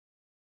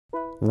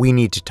We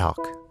need to talk,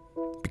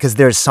 because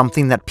there's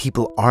something that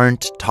people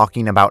aren't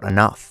talking about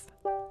enough.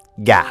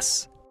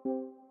 Gas.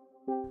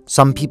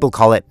 Some people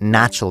call it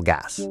natural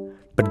gas,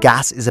 but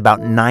gas is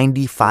about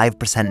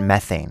 95%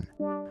 methane,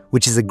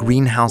 which is a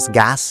greenhouse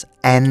gas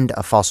and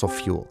a fossil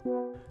fuel.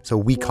 So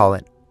we call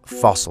it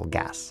fossil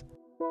gas.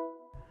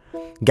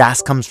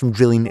 Gas comes from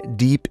drilling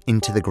deep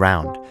into the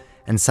ground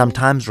and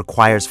sometimes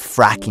requires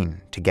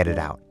fracking to get it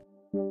out.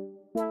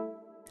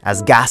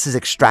 As gas is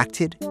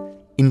extracted,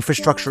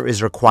 infrastructure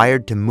is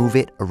required to move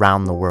it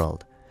around the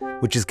world,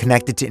 which is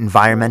connected to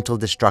environmental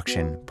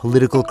destruction,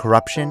 political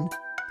corruption,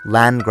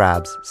 land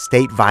grabs,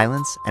 state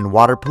violence, and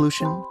water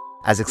pollution,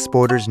 as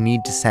exporters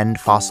need to send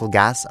fossil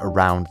gas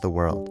around the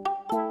world.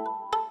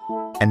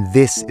 And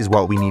this is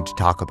what we need to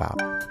talk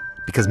about,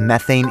 because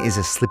methane is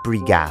a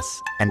slippery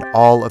gas, and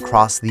all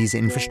across these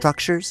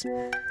infrastructures,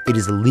 it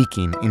is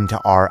leaking into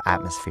our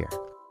atmosphere.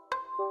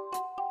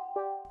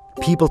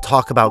 People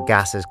talk about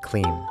gas as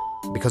clean,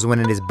 because when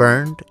it is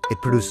burned,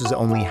 it produces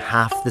only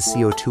half the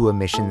CO2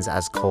 emissions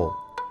as coal.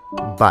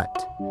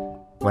 But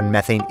when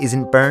methane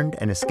isn't burned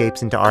and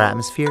escapes into our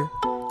atmosphere,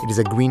 it is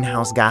a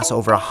greenhouse gas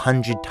over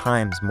 100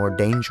 times more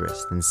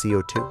dangerous than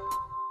CO2.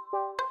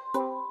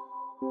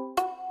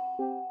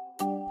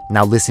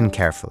 Now listen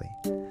carefully,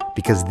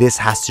 because this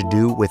has to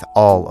do with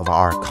all of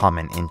our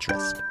common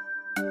interest.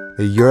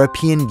 The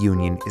European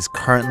Union is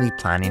currently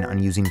planning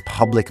on using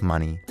public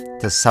money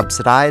to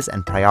subsidize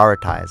and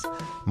prioritize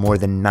more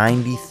than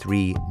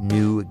 93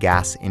 new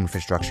gas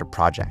infrastructure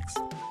projects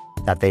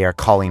that they are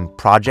calling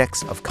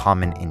projects of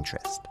common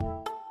interest.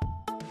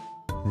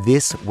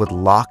 This would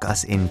lock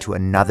us into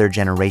another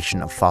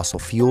generation of fossil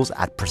fuels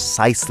at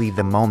precisely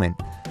the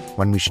moment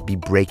when we should be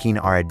breaking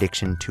our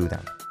addiction to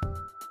them.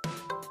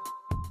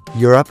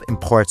 Europe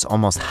imports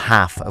almost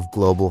half of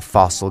global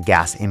fossil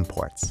gas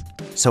imports,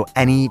 so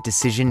any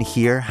decision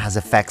here has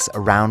effects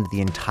around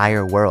the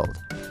entire world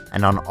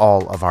and on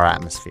all of our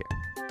atmosphere.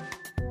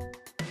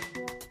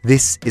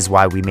 This is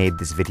why we made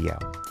this video,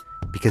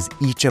 because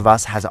each of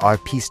us has our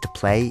piece to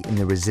play in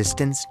the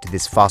resistance to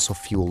this fossil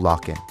fuel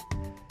lock-in.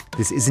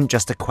 This isn't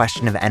just a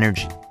question of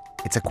energy,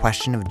 it's a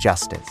question of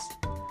justice.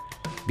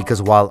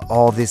 Because while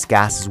all this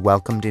gas is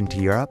welcomed into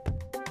Europe,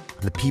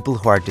 the people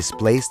who are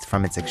displaced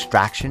from its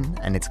extraction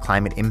and its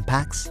climate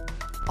impacts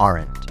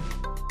aren't.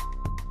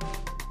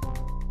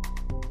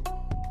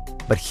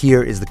 But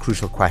here is the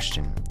crucial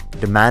question.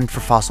 Demand for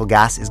fossil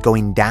gas is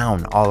going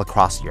down all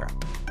across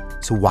Europe.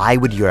 So why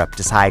would Europe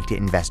decide to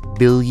invest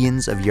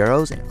billions of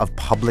euros of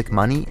public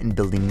money in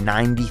building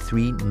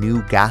 93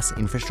 new gas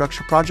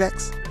infrastructure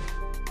projects?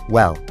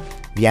 Well,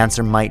 the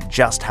answer might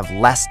just have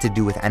less to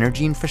do with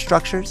energy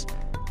infrastructures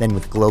than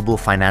with global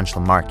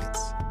financial markets.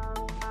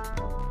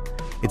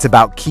 It's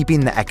about keeping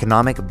the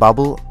economic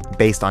bubble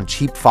based on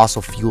cheap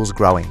fossil fuels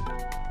growing.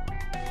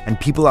 And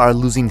people are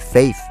losing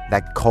faith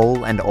that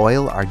coal and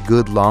oil are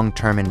good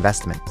long-term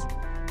investments.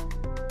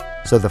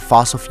 So the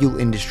fossil fuel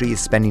industry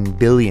is spending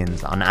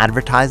billions on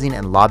advertising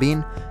and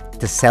lobbying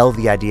to sell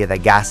the idea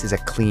that gas is a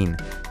clean,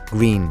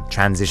 green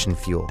transition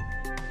fuel,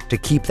 to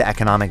keep the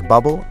economic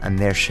bubble and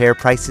their share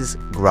prices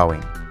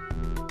growing.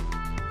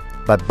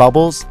 But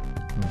bubbles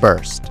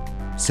burst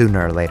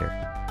sooner or later.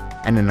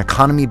 And an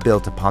economy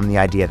built upon the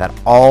idea that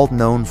all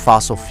known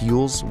fossil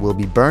fuels will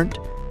be burnt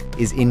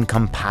is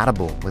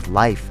incompatible with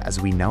life as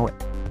we know it.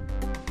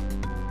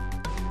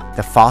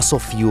 The fossil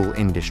fuel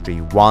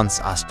industry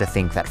wants us to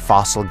think that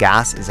fossil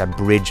gas is a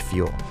bridge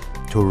fuel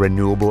to a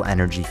renewable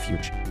energy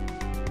future.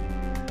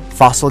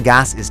 Fossil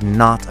gas is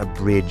not a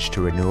bridge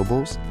to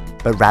renewables,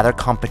 but rather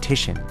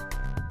competition.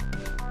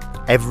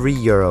 Every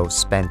euro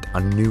spent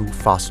on new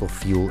fossil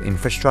fuel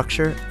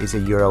infrastructure is a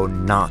euro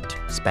not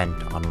spent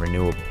on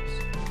renewables,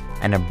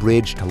 and a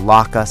bridge to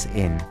lock us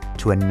in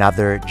to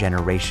another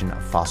generation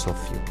of fossil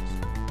fuels.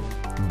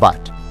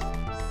 But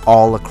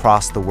all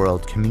across the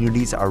world,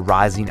 communities are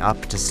rising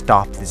up to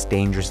stop this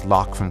dangerous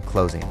lock from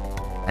closing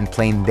and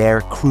playing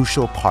their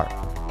crucial part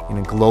in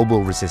a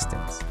global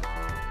resistance,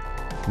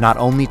 not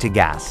only to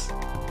gas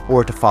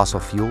or to fossil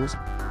fuels,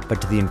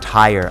 but to the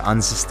entire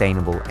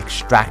unsustainable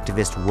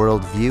extractivist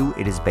worldview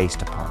it is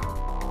based upon.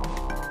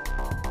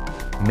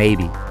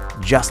 Maybe,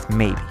 just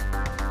maybe,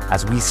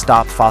 as we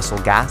stop fossil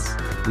gas,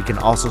 we can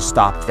also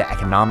stop the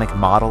economic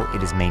model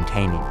it is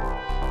maintaining,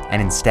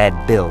 and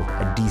instead build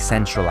a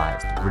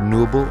decentralized,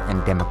 renewable,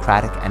 and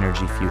democratic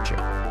energy future.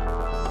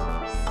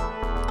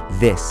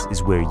 This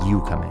is where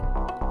you come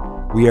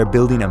in. We are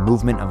building a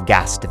movement of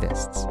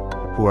Gastivists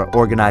who are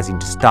organizing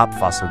to stop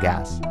fossil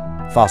gas,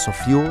 fossil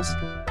fuels,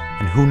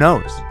 and who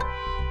knows,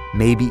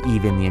 maybe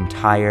even the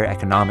entire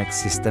economic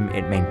system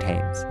it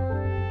maintains.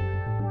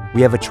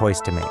 We have a choice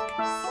to make: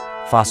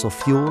 fossil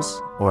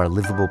fuels or a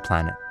livable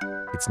planet.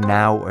 It's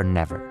now or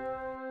never.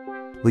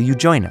 Will you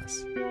join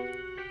us?